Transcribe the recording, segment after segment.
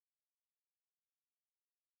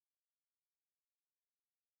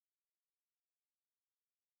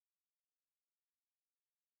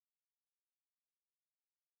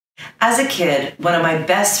As a kid, one of my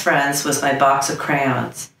best friends was my box of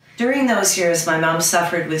crayons. During those years, my mom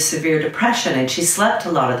suffered with severe depression and she slept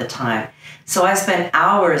a lot of the time. So I spent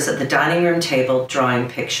hours at the dining room table drawing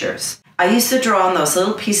pictures. I used to draw on those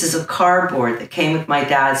little pieces of cardboard that came with my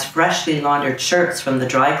dad's freshly laundered shirts from the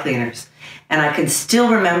dry cleaners. And I can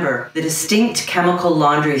still remember the distinct chemical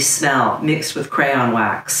laundry smell mixed with crayon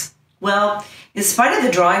wax. Well, in spite of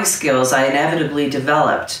the drawing skills I inevitably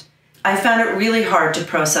developed, I found it really hard to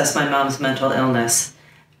process my mom's mental illness,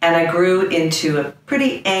 and I grew into a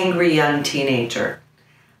pretty angry young teenager.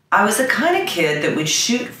 I was the kind of kid that would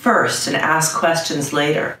shoot first and ask questions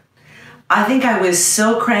later. I think I was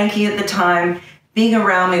so cranky at the time, being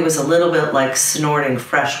around me was a little bit like snorting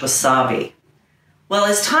fresh wasabi. Well,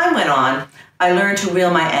 as time went on, I learned to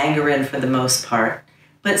reel my anger in for the most part.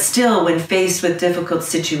 But still, when faced with difficult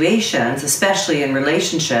situations, especially in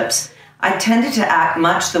relationships, I tended to act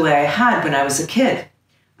much the way I had when I was a kid.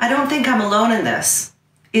 I don't think I'm alone in this.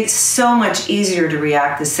 It's so much easier to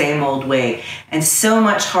react the same old way and so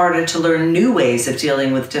much harder to learn new ways of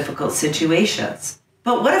dealing with difficult situations.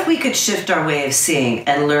 But what if we could shift our way of seeing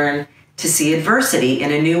and learn to see adversity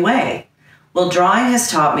in a new way? Well, drawing has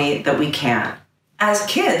taught me that we can. As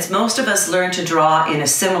kids, most of us learn to draw in a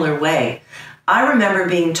similar way. I remember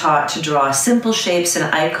being taught to draw simple shapes and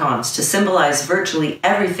icons to symbolize virtually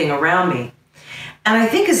everything around me. And I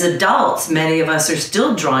think as adults, many of us are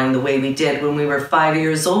still drawing the way we did when we were 5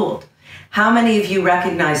 years old. How many of you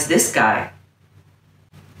recognize this guy?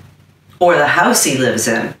 Or the house he lives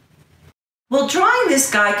in? Well, drawing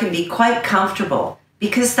this guy can be quite comfortable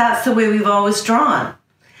because that's the way we've always drawn.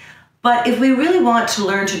 But if we really want to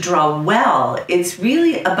learn to draw well, it's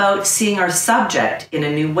really about seeing our subject in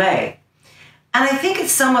a new way. And I think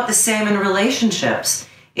it's somewhat the same in relationships.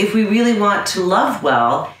 If we really want to love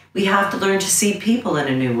well, we have to learn to see people in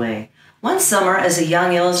a new way. One summer, as a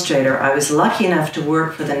young illustrator, I was lucky enough to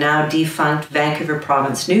work for the now defunct Vancouver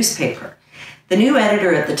Province newspaper. The new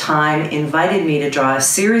editor at the time invited me to draw a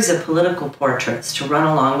series of political portraits to run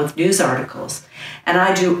along with news articles. And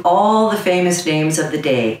I drew all the famous names of the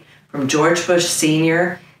day, from George Bush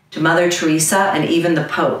Sr. to Mother Teresa and even the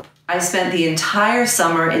Pope. I spent the entire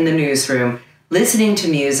summer in the newsroom listening to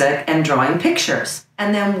music and drawing pictures.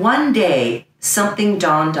 And then one day, something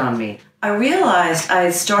dawned on me. I realized I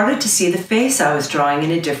had started to see the face I was drawing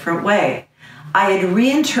in a different way. I had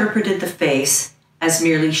reinterpreted the face as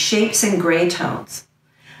merely shapes and gray tones.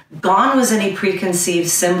 Gone was any preconceived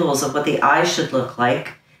symbols of what the eyes should look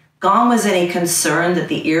like. Gone was any concern that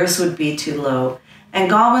the ears would be too low. And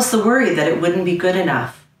gone was the worry that it wouldn't be good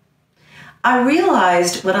enough. I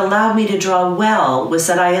realized what allowed me to draw well was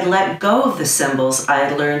that I had let go of the symbols I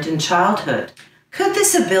had learned in childhood. Could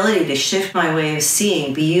this ability to shift my way of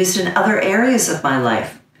seeing be used in other areas of my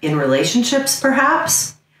life? In relationships,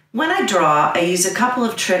 perhaps? When I draw, I use a couple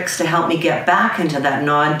of tricks to help me get back into that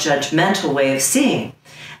non-judgmental way of seeing.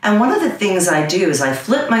 And one of the things I do is I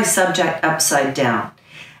flip my subject upside down.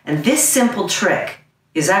 And this simple trick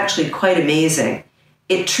is actually quite amazing.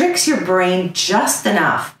 It tricks your brain just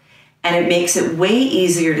enough, and it makes it way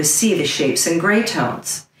easier to see the shapes and gray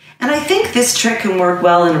tones. And I think this trick can work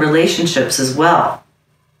well in relationships as well.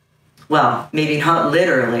 Well, maybe not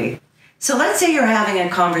literally. So let's say you're having a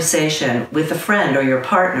conversation with a friend or your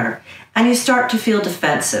partner, and you start to feel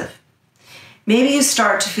defensive. Maybe you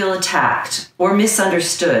start to feel attacked or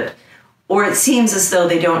misunderstood, or it seems as though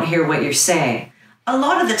they don't hear what you're saying. A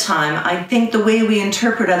lot of the time, I think the way we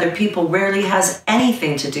interpret other people rarely has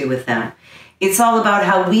anything to do with them. It's all about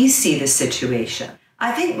how we see the situation.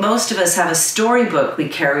 I think most of us have a storybook we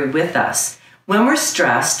carry with us. When we're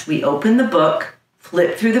stressed, we open the book,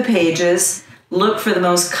 flip through the pages, look for the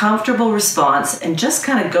most comfortable response, and just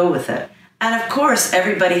kind of go with it. And of course,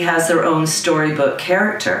 everybody has their own storybook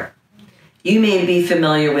character. You may be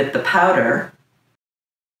familiar with the pouter,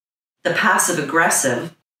 the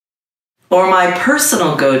passive-aggressive, or my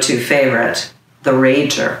personal go-to favorite, the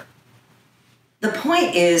rager. The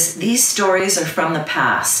point is, these stories are from the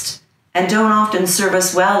past and don't often serve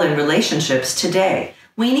us well in relationships today.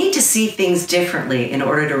 We need to see things differently in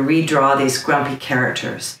order to redraw these grumpy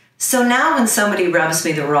characters. So now when somebody rubs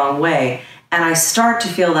me the wrong way and I start to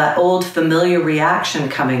feel that old familiar reaction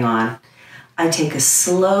coming on, I take a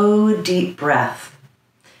slow, deep breath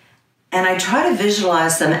and I try to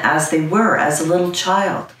visualize them as they were as a little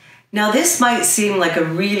child. Now, this might seem like a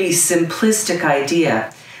really simplistic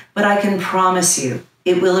idea, but I can promise you,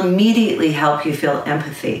 it will immediately help you feel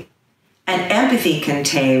empathy. And empathy can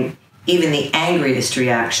tame even the angriest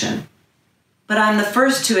reaction. But I'm the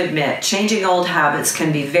first to admit, changing old habits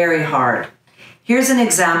can be very hard. Here's an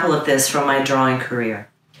example of this from my drawing career.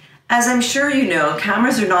 As I'm sure you know,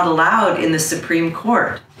 cameras are not allowed in the Supreme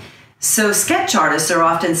Court. So sketch artists are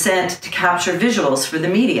often sent to capture visuals for the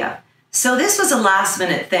media. So this was a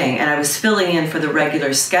last-minute thing, and I was filling in for the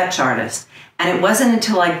regular sketch artist. And it wasn't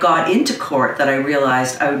until I got into court that I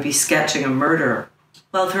realized I would be sketching a murderer.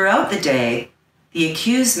 Well, throughout the day, the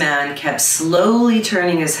accused man kept slowly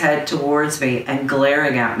turning his head towards me and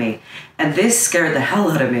glaring at me, and this scared the hell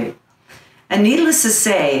out of me. And needless to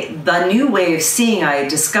say, the new way of seeing I had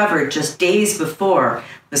discovered just days before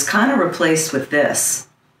was kind of replaced with this.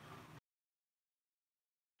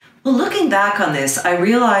 Well, looking back on this, I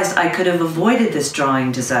realized I could have avoided this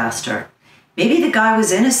drawing disaster. Maybe the guy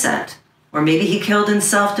was innocent, or maybe he killed in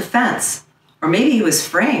self-defense, or maybe he was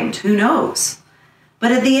framed, who knows?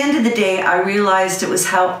 But at the end of the day, I realized it was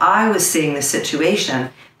how I was seeing the situation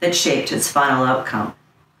that shaped its final outcome.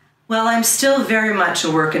 Well, I'm still very much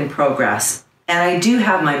a work in progress, and I do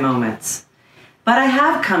have my moments. But I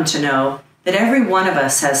have come to know that every one of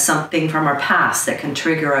us has something from our past that can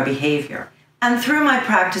trigger our behavior. And through my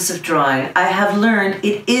practice of drawing, I have learned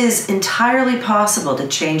it is entirely possible to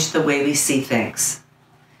change the way we see things.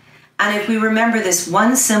 And if we remember this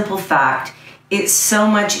one simple fact, it's so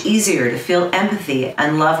much easier to feel empathy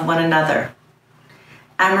and love one another.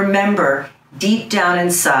 And remember, deep down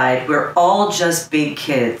inside, we're all just big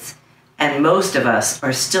kids, and most of us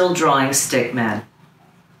are still drawing stickmen.